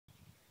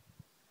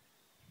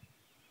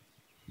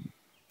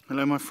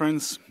Hello my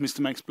friends,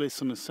 Mr. Max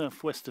Bliss on the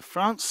southwest of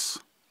France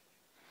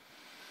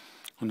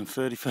on the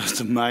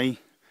 31st of May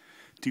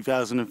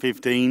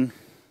 2015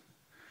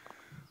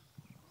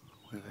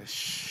 with a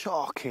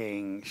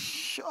shocking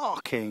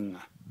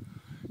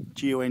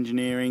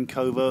geoengineering,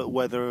 covert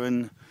weather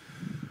and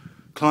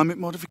climate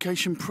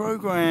modification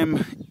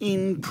program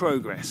in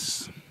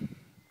progress.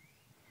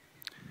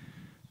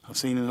 I've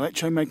seen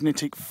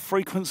electromagnetic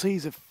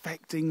frequencies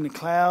affecting the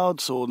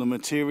clouds or the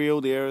material,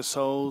 the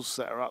aerosols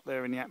that are up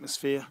there in the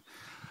atmosphere.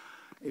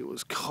 It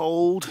was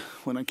cold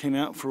when I came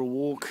out for a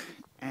walk,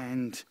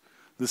 and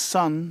the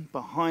sun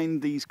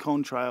behind these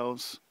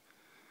contrails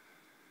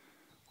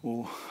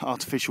or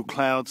artificial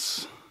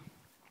clouds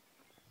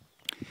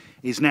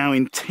is now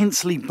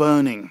intensely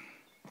burning.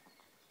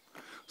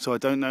 So I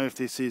don't know if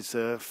this is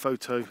a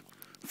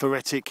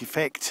photophoretic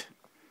effect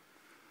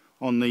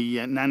on the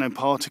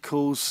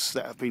nanoparticles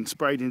that have been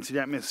sprayed into the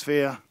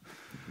atmosphere,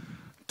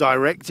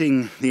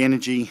 directing the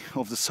energy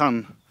of the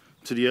sun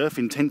to the earth,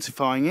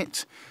 intensifying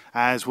it,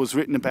 as was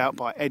written about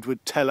by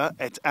Edward Teller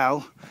et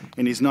al.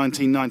 In his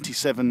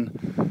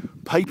 1997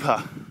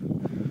 paper,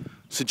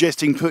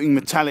 suggesting putting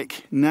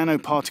metallic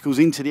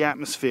nanoparticles into the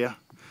atmosphere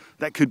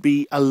that could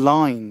be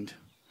aligned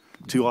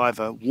to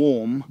either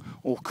warm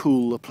or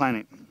cool the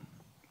planet.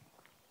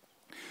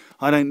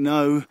 I don't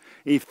know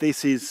if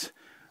this is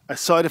a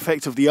side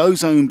effect of the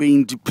ozone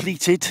being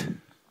depleted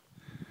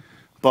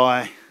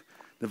by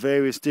the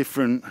various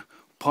different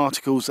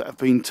particles that have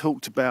been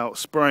talked about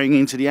spraying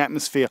into the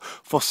atmosphere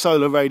for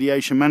solar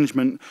radiation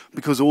management,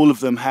 because all of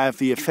them have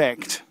the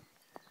effect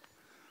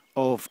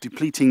of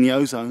depleting the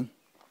ozone.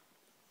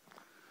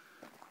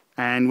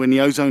 And when the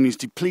ozone is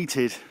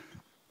depleted,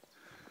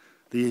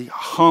 the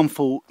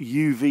harmful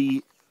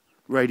UV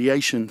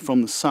radiation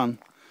from the sun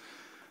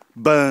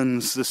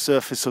burns the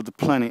surface of the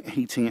planet,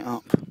 heating it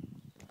up.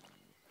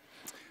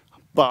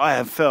 But I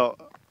have felt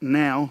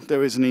now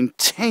there is an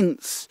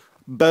intense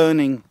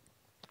burning,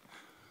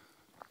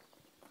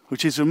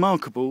 which is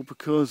remarkable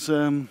because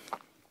it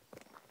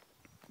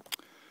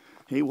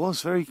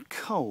was very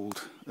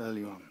cold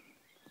earlier on.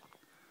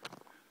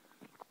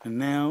 And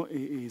now it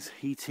is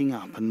heating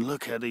up, and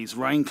look at these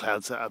rain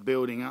clouds that are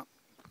building up.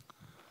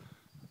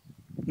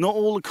 Not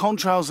all the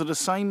contrails are the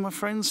same, my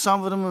friends.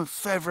 Some of them are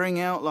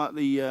feathering out like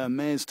the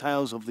mare's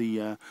tails of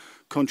the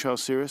contrail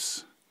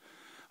cirrus.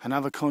 And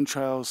other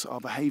contrails are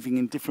behaving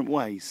in different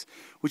ways,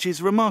 which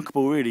is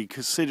remarkable really,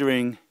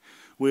 considering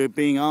we're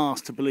being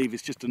asked to believe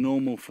it's just a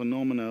normal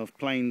phenomena of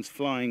planes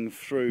flying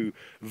through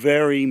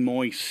very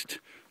moist,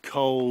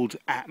 cold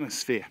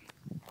atmosphere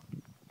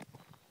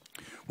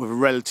with a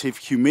relative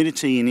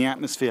humidity in the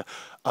atmosphere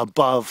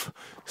above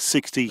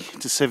 60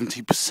 to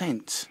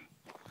 70%.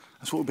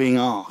 That's what we're being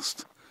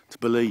asked to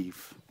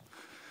believe.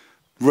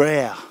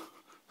 Rare,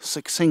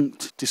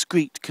 succinct,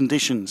 discrete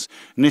conditions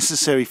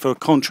necessary for a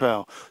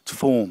contrail to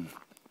form.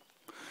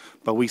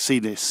 But we see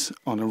this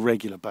on a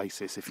regular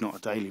basis, if not a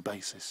daily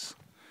basis.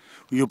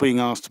 You're being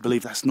asked to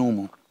believe that's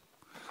normal.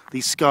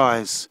 These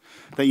skies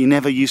that you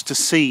never used to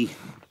see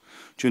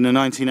during the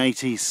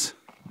 1980s,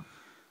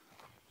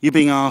 you're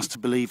being asked to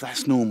believe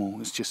that's normal.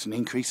 It's just an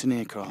increase in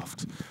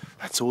aircraft.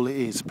 That's all it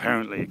is,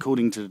 apparently,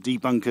 according to the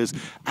debunkers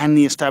and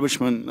the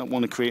establishment that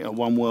want to create a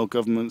one world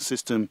government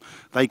system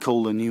they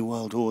call the New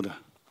World Order.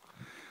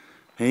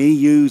 They're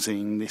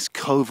using this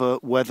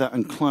covert weather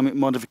and climate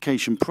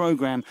modification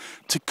program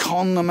to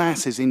con the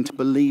masses into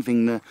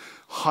believing the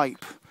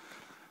hype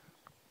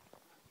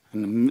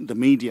and the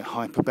media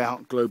hype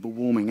about global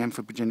warming,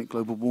 anthropogenic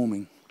global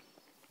warming.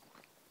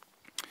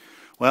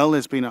 Well,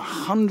 there's been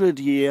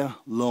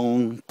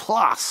 100-year-long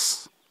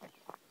plus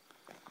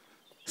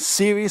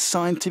serious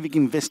scientific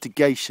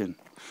investigation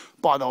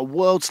by the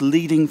world's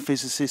leading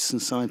physicists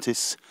and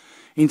scientists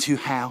into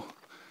how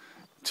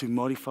to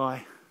modify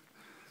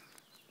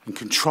and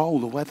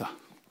control the weather.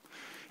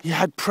 You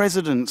had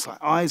presidents like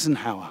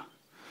Eisenhower,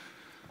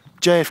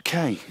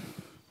 JFK,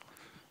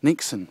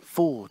 Nixon,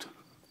 Ford,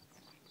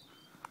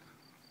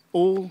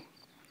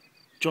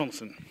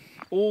 Johnson,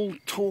 all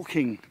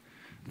talking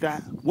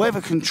that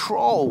weather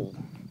control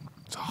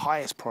is the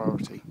highest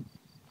priority.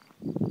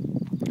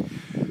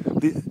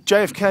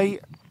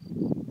 JFK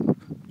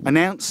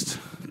announced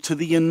to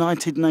the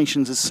United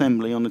Nations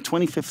Assembly on the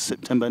 25th of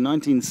September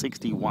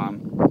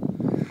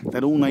 1961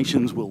 that all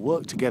nations will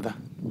work together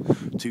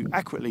to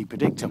accurately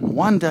predict and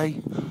one day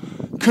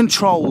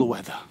control the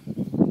weather.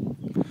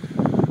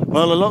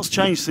 Well, a lot's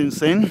changed since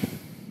then,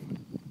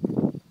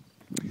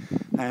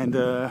 and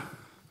it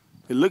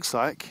looks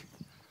like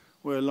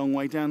we're a long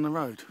way down the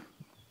road.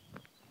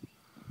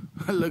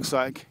 It looks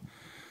like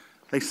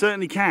they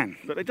certainly can,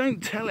 but they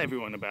don't tell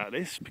everyone about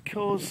this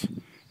because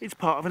it's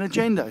part of an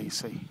agenda, you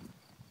see.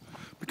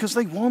 Because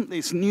they want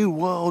this new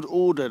world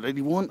order, they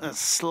want a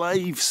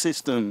slave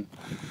system,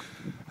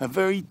 a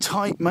very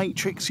tight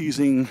matrix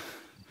using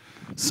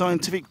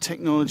scientific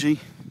technology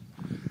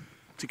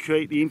to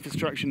create the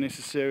infrastructure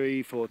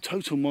necessary for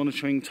total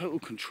monitoring, total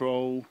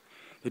control,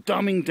 the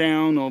dumbing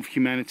down of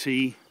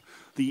humanity,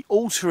 the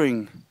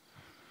altering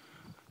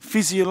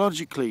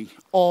physiologically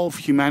of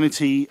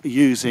humanity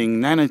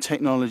using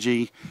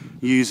nanotechnology,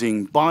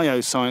 using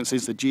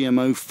biosciences, the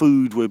GMO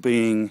food we're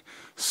being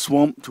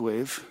swamped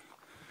with.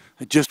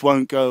 It just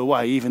won't go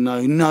away, even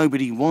though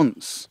nobody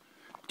wants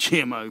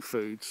GMO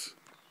foods.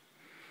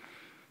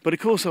 But of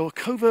course, our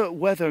covert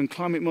weather and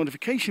climate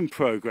modification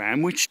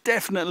program, which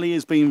definitely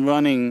has been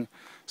running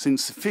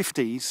since the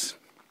 50s,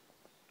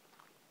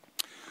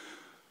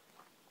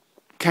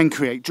 can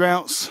create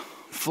droughts,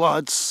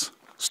 floods,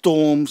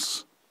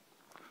 storms,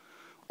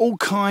 all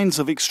kinds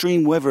of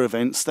extreme weather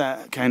events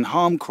that can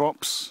harm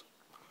crops,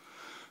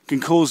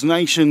 can cause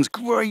nations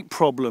great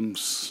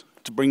problems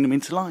to bring them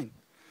into line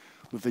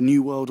with the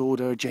New World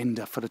Order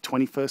agenda for the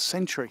 21st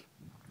century.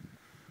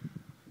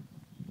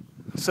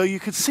 So you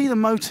could see the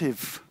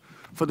motive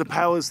for the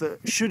powers that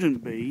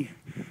shouldn't be,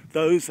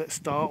 those that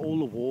start all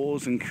the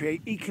wars and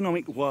create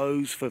economic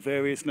woes for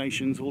various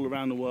nations all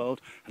around the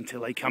world until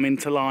they come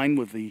into line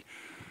with the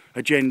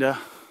agenda,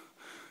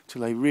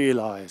 till they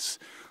realise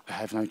they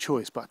have no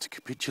choice but to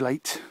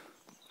capitulate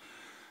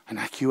and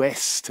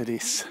acquiesce to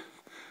this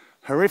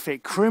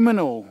horrific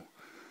criminal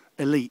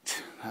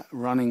elite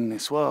running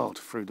this world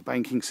through the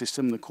banking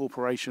system, the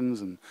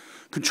corporations, and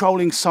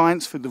controlling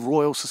science through the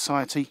Royal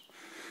Society,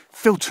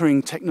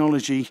 filtering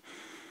technology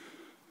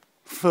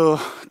for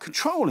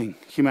controlling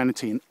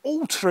humanity and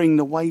altering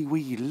the way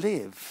we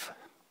live.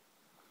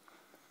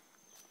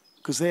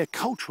 Because they're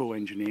cultural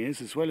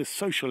engineers as well as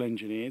social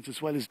engineers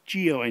as well as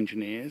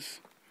geoengineers.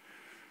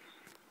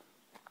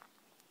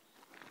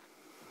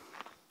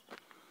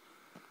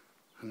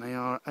 And they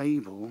are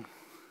able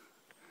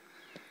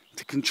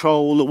to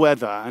control the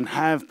weather and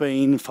have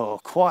been for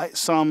quite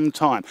some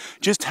time.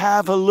 Just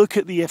have a look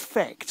at the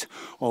effect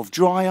of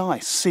dry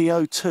ice,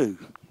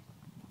 CO2.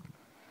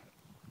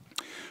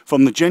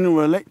 From the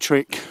General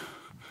Electric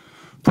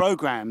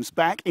programs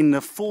back in the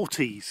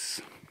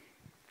 40s.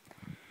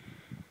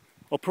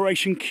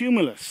 Operation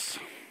Cumulus.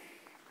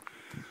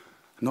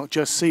 Not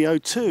just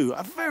CO2,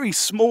 a very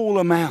small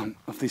amount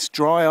of this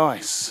dry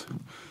ice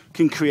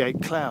can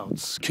create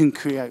clouds, can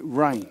create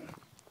rain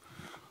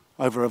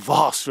over a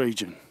vast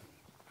region.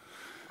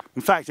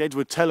 In fact,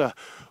 Edward Teller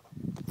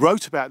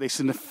wrote about this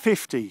in the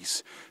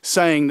 50s,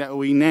 saying that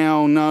we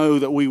now know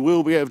that we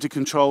will be able to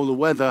control the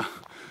weather,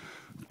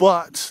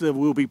 but there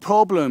will be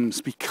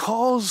problems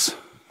because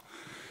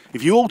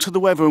if you alter the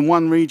weather in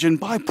one region,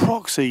 by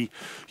proxy,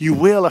 you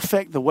will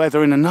affect the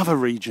weather in another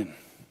region.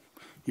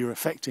 You're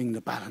affecting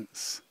the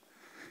balance.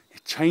 You're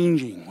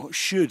changing what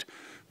should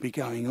be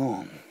going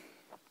on.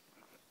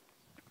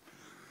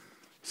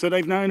 So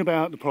they've known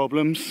about the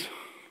problems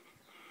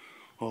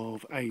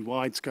of a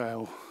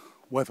wide-scale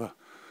weather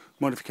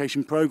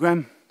modification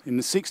program. In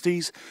the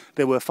 60s,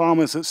 there were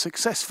farmers that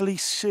successfully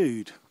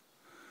sued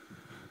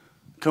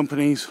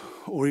companies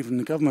or even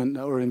the government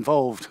that were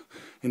involved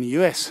in the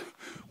US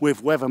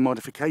with weather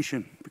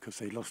modification because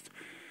they lost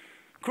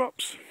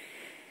crops.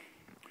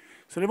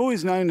 So they've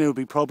always known there would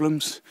be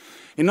problems.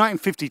 In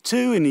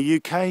 1952 in the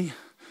UK,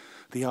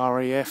 the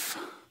RAF,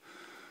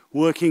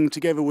 working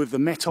together with the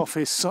Met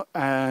Office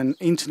and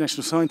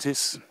international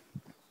scientists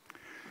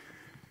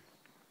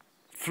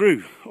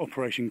through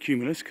Operation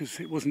Cumulus, because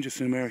it wasn't just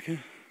in America,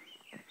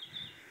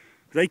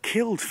 they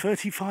killed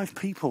 35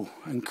 people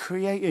and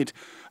created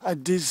a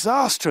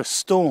disastrous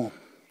storm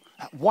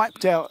that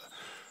wiped out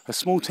a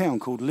small town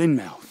called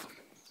Lynmouth.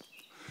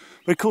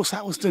 But of course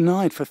that was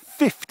denied for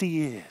 50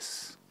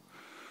 years.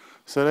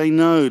 So they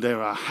know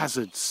there are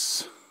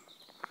hazards.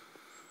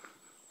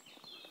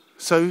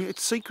 So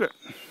it's secret.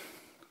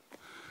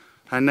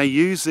 And they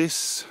use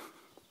this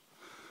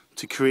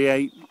to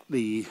create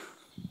the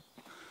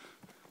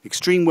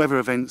extreme weather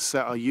events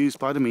that are used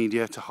by the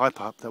media to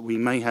hype up that we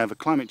may have a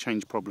climate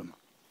change problem.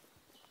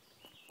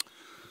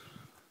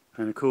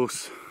 And of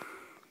course,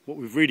 what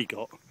we've really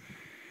got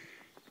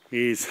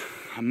is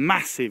a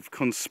massive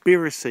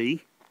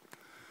conspiracy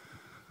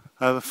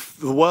of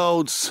the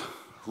world's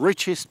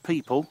richest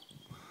people,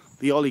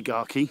 the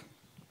oligarchy,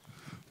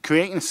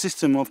 creating a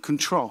system of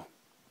control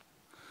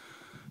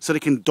so they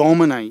can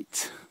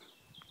dominate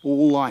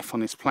all life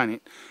on this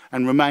planet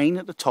and remain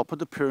at the top of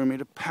the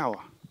pyramid of power.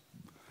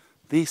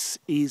 This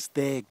is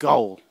their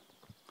goal.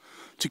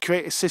 To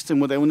create a system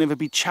where they will never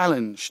be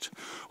challenged,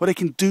 where they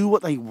can do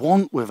what they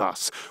want with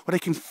us, where they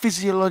can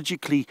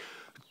physiologically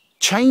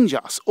change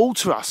us,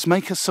 alter us,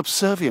 make us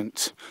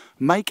subservient,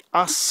 make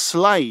us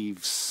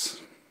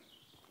slaves.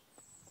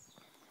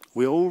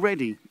 We're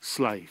already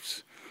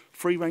slaves,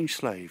 free-range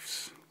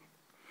slaves.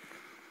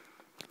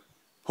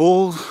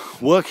 All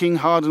working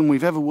harder than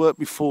we've ever worked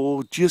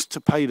before just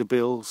to pay the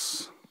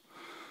bills.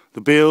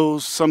 The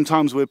bills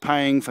sometimes we're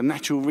paying for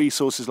natural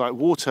resources like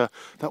water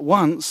that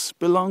once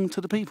belonged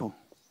to the people,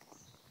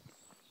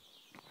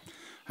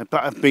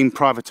 but have been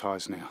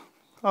privatised now.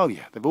 Oh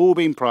yeah, they've all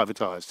been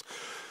privatised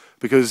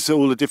because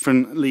all the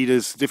different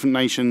leaders, different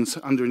nations,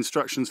 under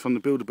instructions from the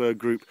Bilderberg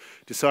Group,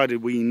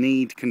 decided we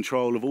need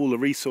control of all the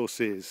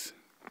resources.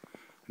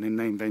 And then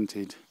they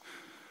invented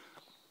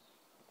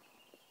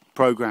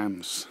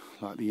programs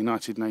like the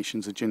United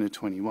Nations Agenda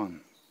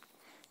 21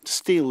 to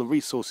steal the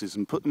resources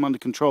and put them under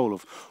control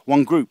of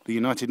one group, the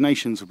United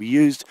Nations, will be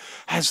used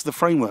as the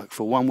framework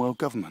for one world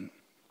government,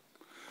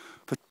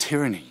 for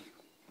tyranny.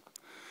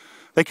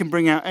 They can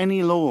bring out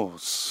any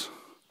laws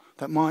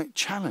that might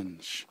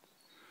challenge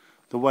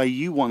the way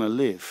you want to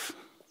live,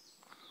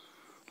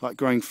 like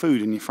growing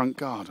food in your front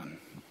garden,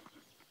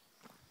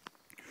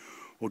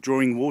 or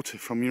drawing water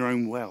from your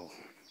own well.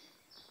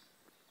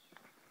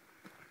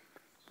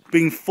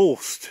 Being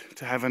forced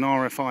to have an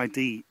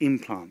RFID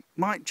implant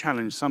might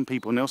challenge some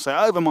people, and they'll say,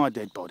 over my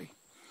dead body.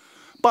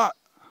 But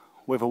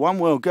with a one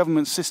world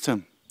government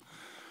system,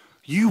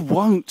 you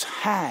won't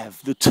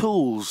have the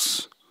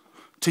tools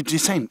to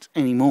dissent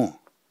anymore.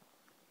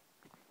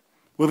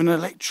 With an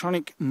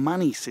electronic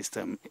money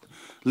system,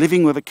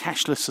 living with a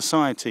cashless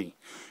society,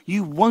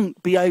 you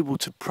won't be able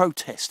to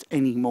protest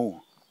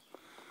anymore.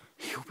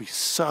 It'll be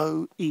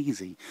so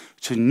easy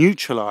to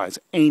neutralise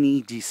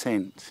any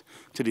dissent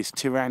to this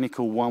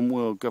tyrannical one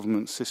world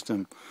government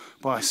system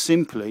by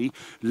simply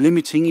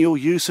limiting your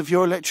use of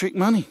your electric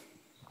money.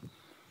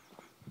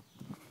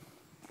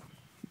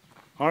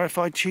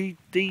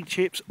 RFID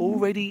chips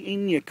already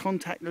in your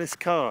contactless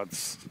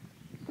cards,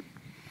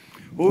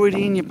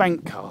 already in your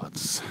bank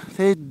cards.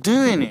 They're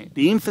doing it.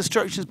 The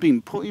infrastructure's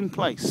been put in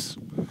place.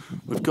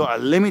 We've got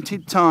a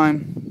limited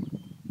time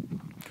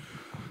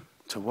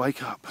to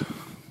wake up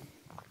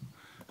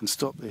and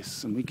stop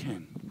this, and we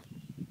can.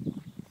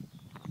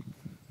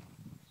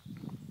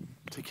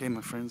 Take care,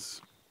 my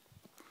friends.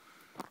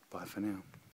 Bye for now.